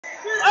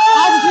I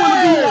just want to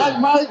be like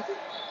Mike.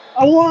 I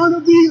want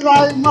to be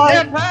like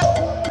Mike.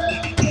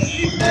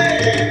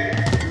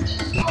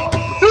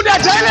 Do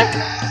that, Jalen.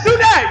 Do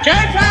that.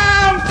 Game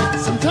time.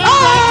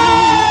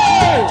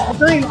 Oh!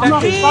 I'm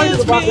not excited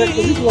about that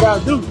because this is what I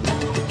do.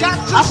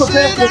 I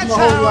prepared for this my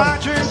whole life.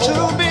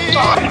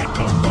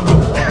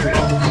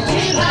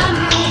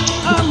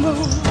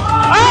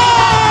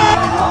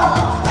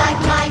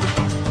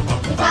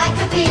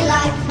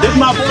 This is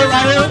my boy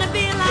right here.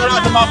 Shout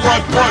out to my boy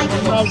Court. You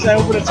know what I'm saying?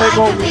 We're going to take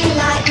over.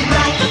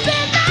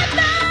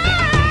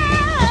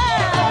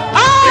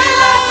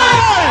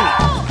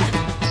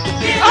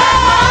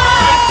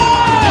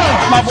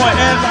 My boy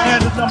Ed right here,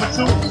 this number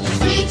 2.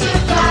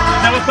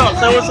 Say what's up,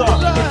 say what's up.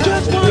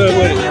 Good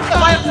with it.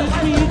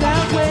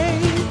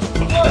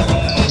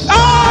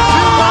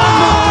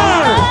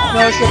 No,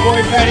 it's your boy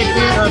Patty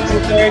King. We're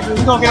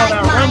going to get on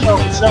that Rambo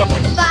for sure.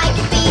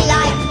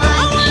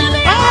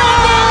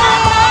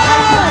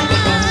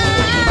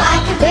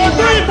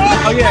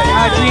 Oh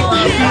yeah, IG,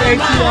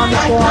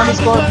 PAT__BURNSET.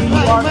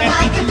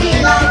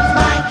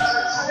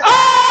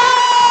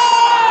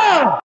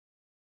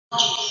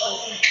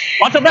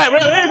 Watch your back,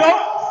 really, there you go.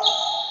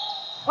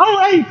 Oh,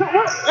 hey,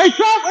 Travel,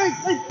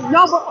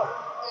 y'all.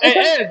 Hey,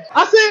 Ed. I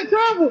said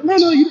Travel. No,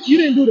 you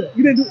didn't do that.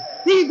 You didn't do.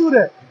 He didn't do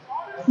that.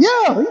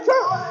 Yeah, he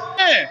tried.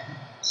 Yeah.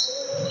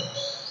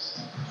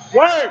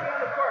 Work.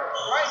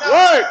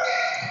 Work.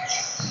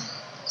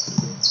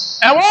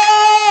 And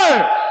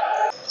work.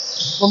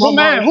 Come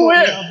man, who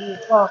here?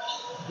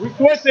 We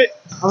switched it.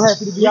 I'm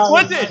happy to be out. We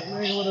switched it.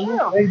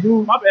 Hey,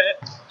 dude. My bad.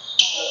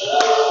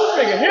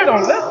 Nigga, here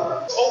don't listen.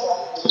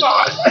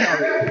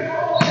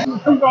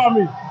 Who called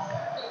me?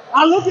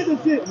 I look at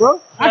this shit,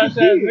 bro. I can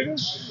see it. Nigga.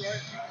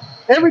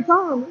 Every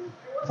time, man.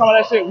 Some of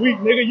that shit weak,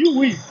 nigga. You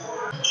weak.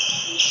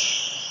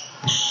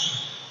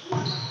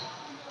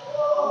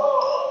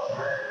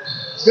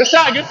 Good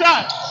shot, good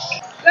shot.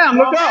 Damn,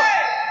 look up.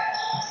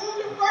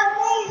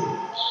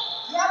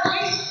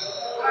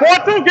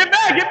 4-2, get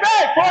back.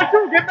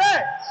 4-2, get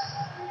back.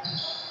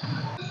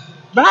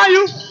 Behind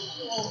you.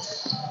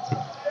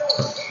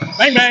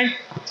 Bang, bang.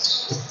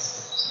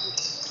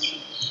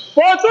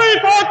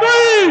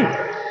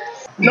 4-3.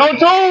 No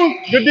twos.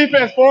 Good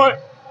defense, Ford.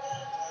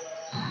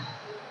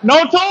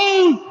 No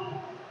twos.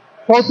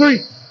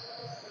 4-3.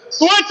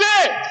 Switch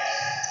it.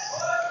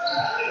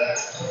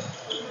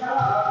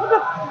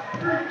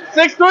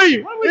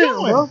 6-3. What are we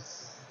doing? Bro.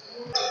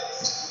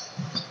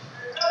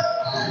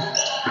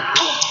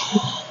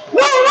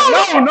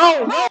 No.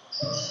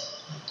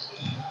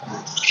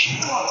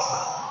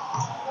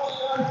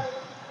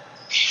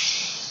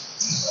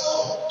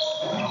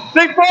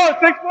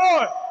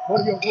 6-4. What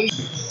are you? Peace.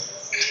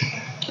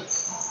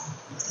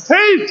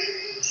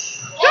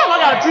 Damn, I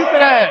got a piece of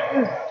that.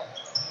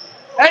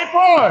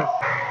 8-4.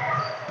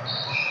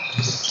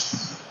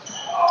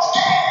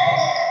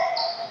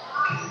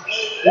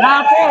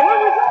 Nine 4. What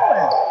are we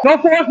doing? No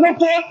force.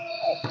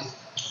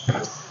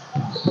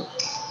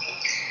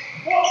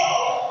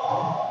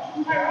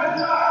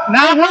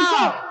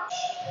 9-5.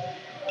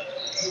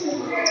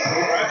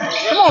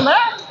 Come on,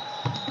 man.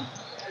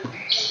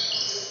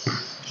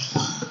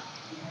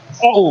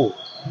 Oh.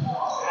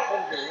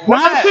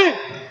 9-6.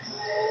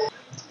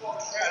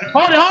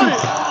 Hold it.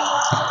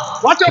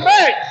 Watch your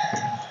back.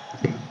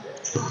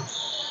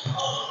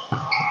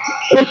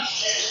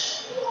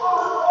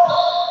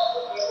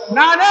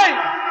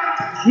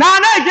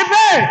 9-8, get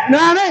back.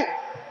 9-8.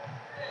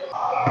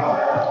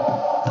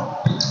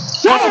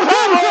 Trouble.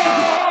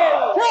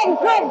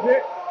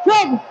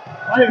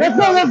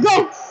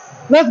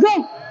 Let's go.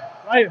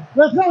 Right here.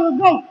 Let's go.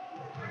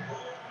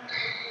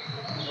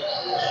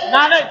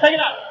 9-8, take it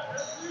out.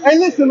 Hey,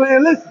 listen,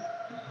 man, listen.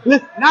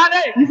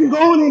 9-8. You can go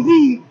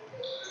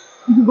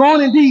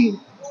on Indeed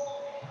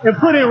and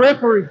put in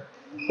referee.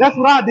 That's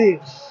what I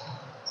did.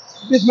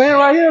 This man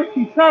right here,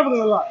 he's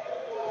traveling a lot.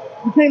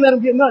 You can't let him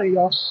get nothing,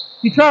 y'all.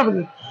 He's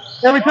traveling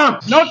every time.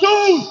 No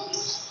twos.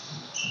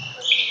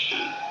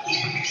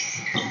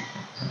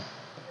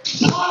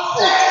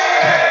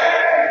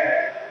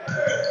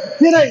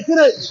 Today.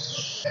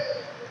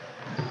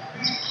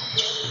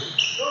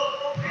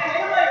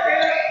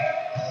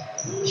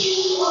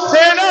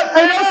 Stand up.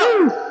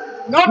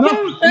 No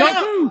twos.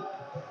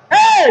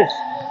 Hey.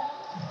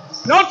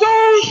 No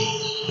twos.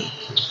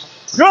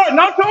 Good.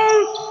 No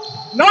twos.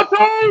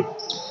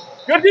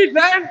 Good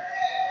defense.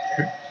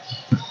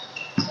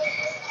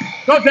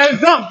 Go, James.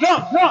 Jump.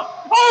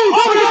 Oh,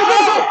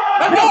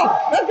 let's go.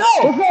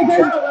 baby.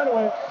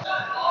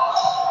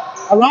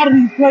 A lot of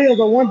these players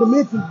are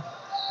one-dimensional.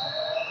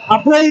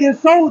 I played his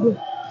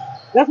shoulder.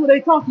 That's what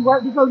they talk to,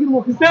 right? Because you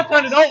know, He still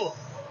turned it over.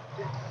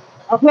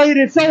 I played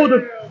his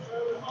shoulder.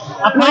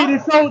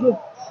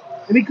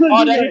 And he couldn't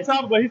do That that. he's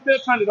talking, but he still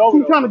turned it over.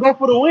 He's trying to go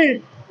for the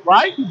win.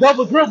 Right? He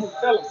double dribbled.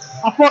 Tell him.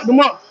 I fucked him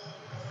up.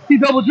 He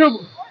double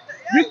dribbled.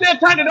 You still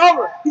turned it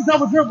over. He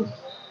double dribbled.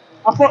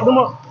 I fucked him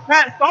up.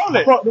 Pat stole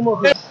it. I fucked him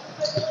up. Yeah.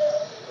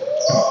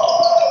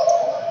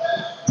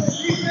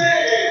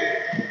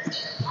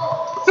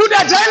 Do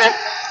that, Jalen.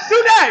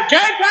 Do that.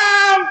 Game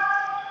time.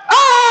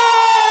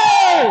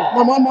 Oh!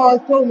 My mama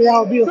always told me I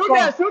would be a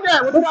star. Shoot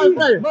that. What you gotta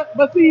say?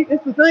 But see,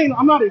 it's the thing.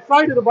 I'm not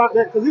excited about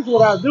that because this is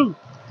what I do.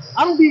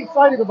 I don't be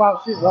excited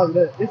about shit like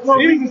that. It's no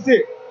Easy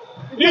shit.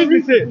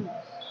 Easy shit.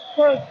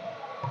 Because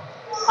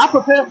I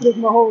prepared for this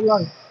my whole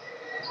life.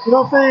 You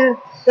know what I'm saying?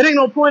 It ain't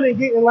no point in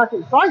getting like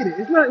excited.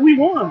 It's not. We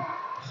won.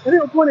 It ain't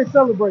no point in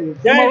celebrating.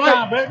 Game right?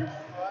 time, baby.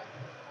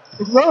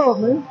 It's love,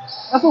 man.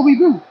 That's what we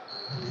do.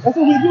 That's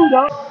what we do,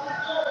 dog.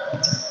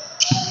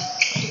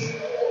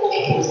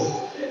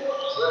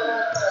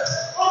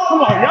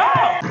 Come on,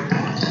 y'all.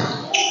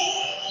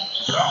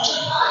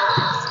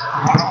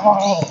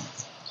 Oh.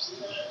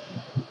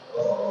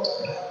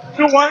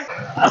 2-1.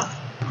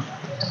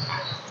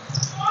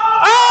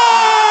 Oh!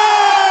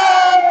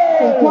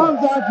 Sometimes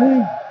I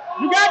dream.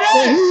 You got that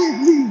that? he is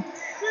me.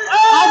 I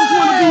just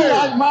want to be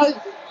like Mike.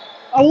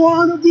 I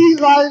want to be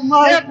like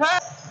Mike. Yeah,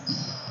 Pat.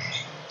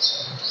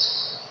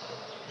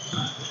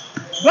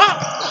 Block.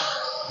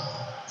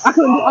 I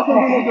couldn't do no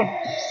good.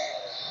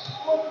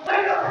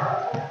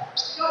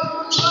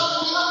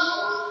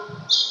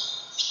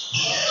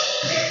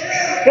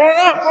 Four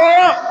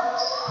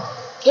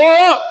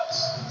up.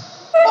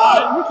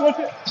 Alright, you switch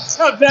it.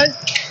 Up, Jay.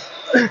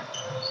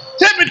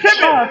 Tip it.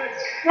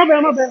 My bad.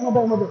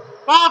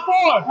 5-4.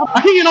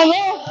 I can't get no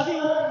more.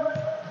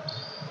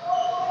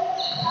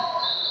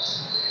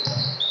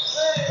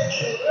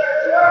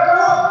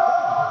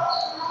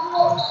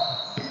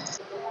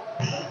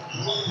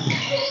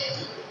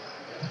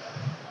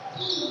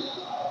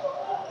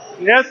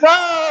 Yes,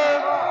 sir.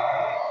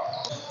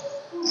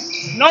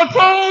 No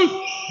twos.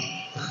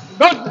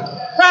 Go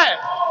pass.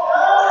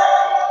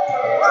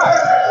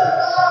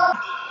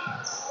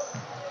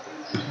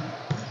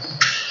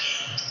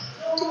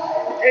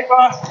 Hey,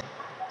 boss.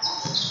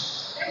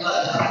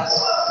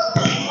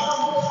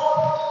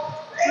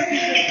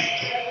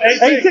 Hey,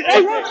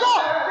 What's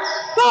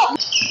up?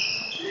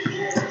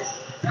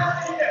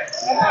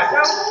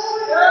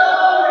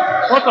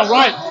 what's the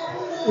right?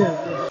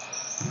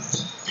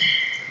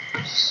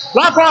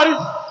 Block party.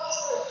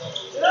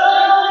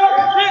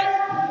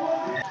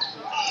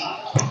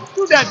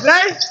 Do that,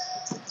 Jay.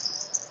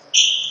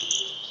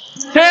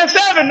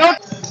 10-7, no.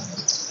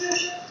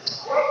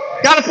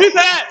 Got a piece of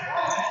that.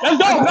 Let's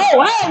go. No,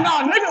 hell no,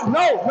 nigga.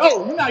 No,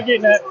 you're not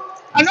getting that.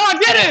 I know I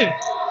didn't.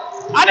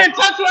 I didn't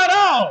touch you at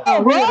all.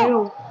 Oh,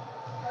 bro.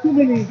 Too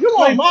many. You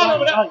want ball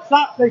over there? Like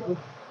shot takers.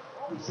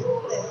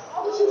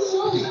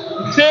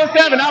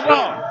 10-7, out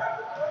ball.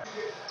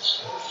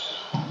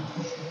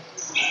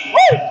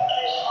 Woo!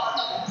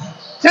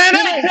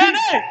 10-8.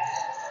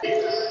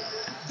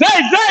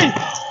 Jay.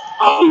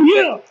 Oh,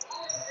 yeah.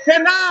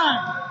 10-9.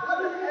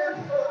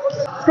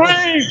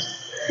 Screen.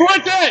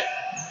 Switch it.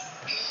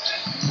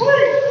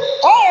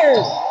 Oh!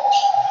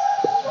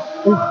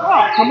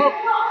 Come up.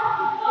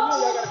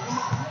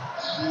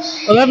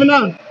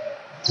 11-9.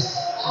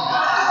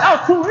 That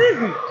was too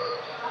easy.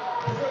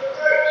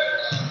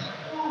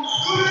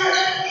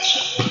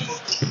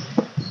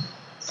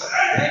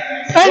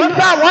 Hey, one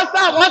stop.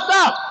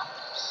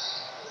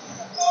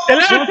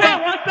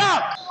 11-10, one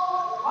stop.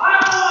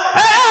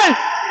 Hey!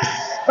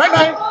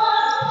 Bang.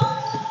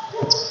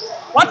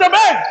 Watch your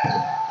back.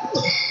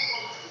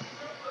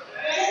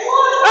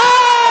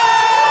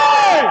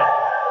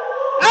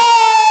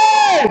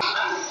 Hey!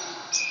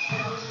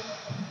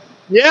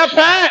 Yeah,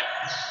 Pat.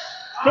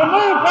 Good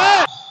move,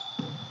 Pat.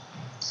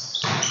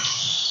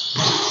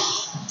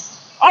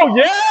 Oh,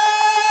 yeah!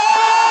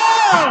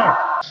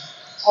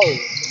 Oh,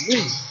 me.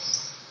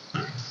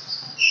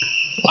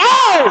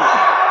 Oh!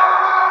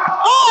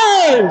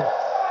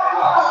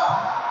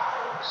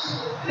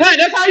 Hey,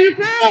 that's how you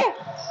feel?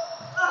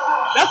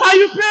 That's how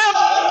you feel?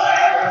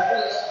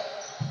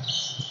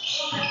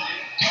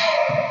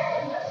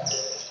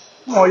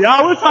 Come on,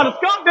 y'all. We're trying to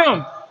skunk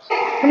them.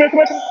 Come here.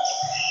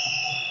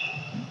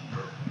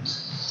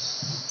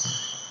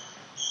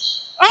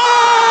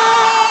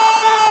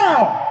 Oh!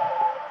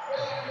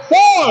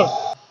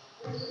 4.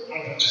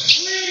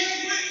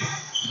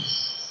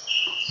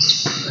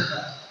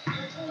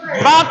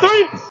 About 3.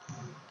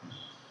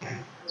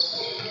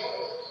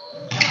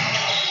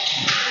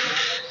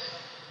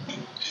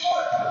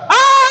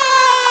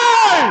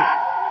 Hey!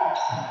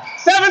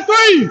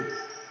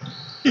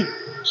 7-3.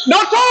 No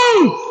 2.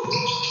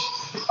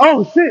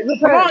 Oh, shit.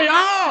 Come on,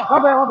 y'all. My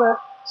bad.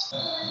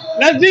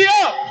 Let's D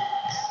up.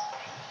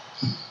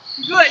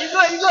 You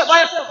good. By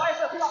yourself.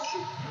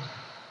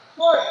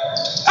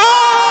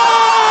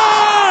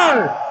 Oh!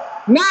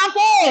 9-4.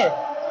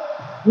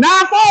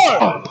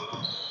 9-4.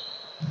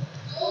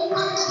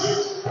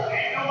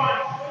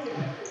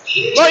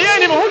 Bro, you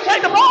ain't even, who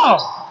take the ball?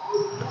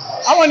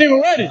 I wasn't even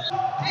ready.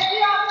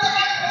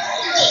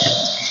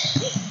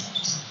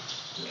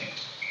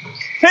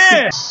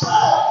 10.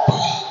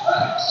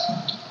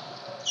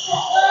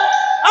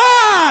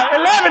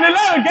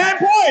 11, game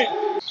point.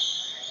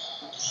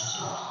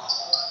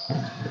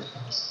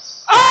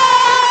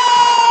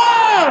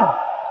 Ah!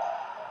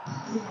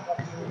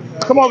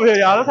 Come over here,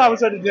 y'all. Let's have a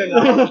set of dinner.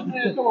 Come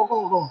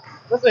on.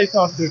 Let's say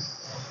something.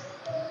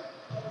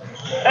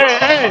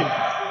 Hey.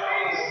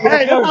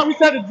 Hey, that's how we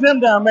set the gym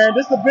down, man.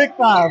 This is the big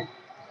five.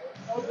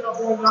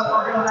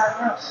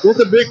 This is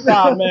a big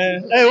five,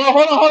 man. Hey, well,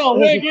 hold on.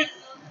 We ain't get.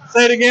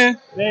 Say it again.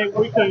 Man,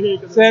 we couldn't hear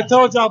you. Said,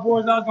 told y'all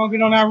boys I was gonna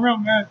get on that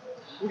rim, man.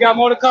 We got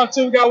more to come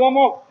too. We got one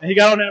more. And he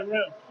got on that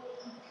rim.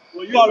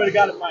 Well, you already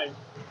got it, Mike.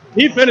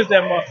 He finished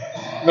that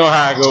motherfucker. You know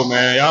how I go,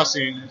 man. Y'all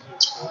seen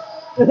this.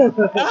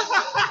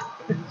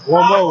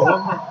 One more.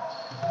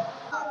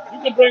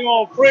 You can bring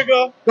on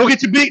Frigga. Go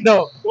get your big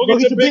dog. Go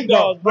get your big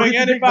dogs. Bring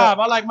Andy 5.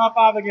 I like my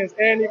 5 against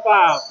Andy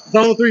 5.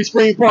 Zone 3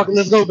 Spring Park.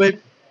 Let's go, baby.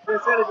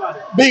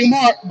 Big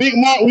Mark,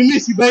 we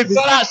miss you, baby.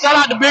 Shout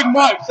out to Big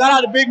Mark. Shout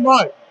out to Big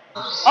Mark.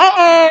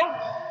 Uh-oh.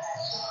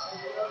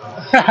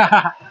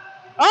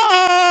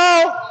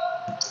 Uh-oh.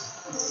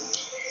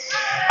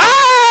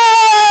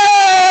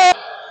 Oh!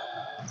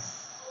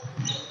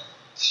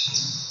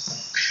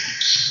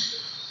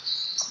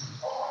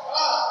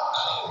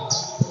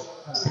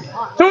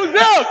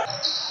 2-0.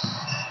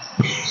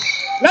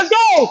 Let's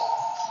go.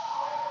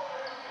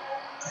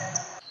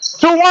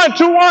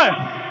 2-1.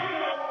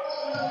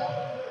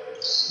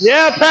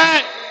 Yeah,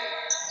 Pat.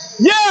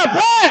 Yeah,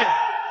 Pat.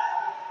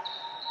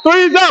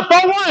 3's up.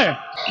 4-1.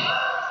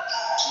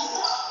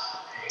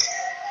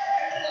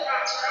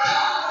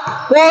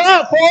 4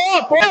 up.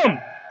 For him.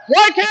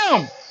 Work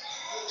him.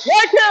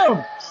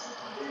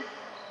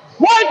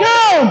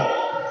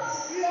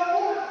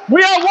 We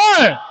have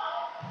 1.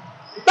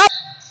 Stop.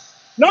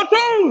 No 2.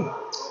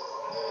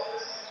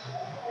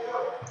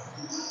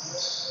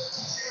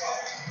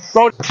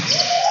 Bro.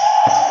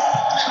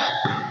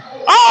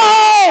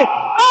 Oh!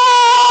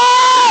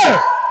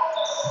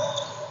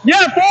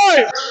 Yeah,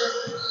 4.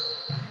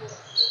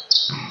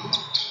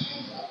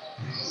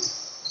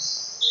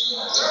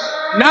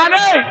 Not 8.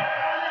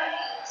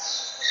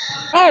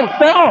 Oh,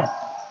 stay on.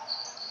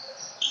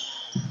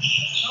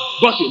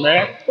 Bucket,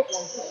 man.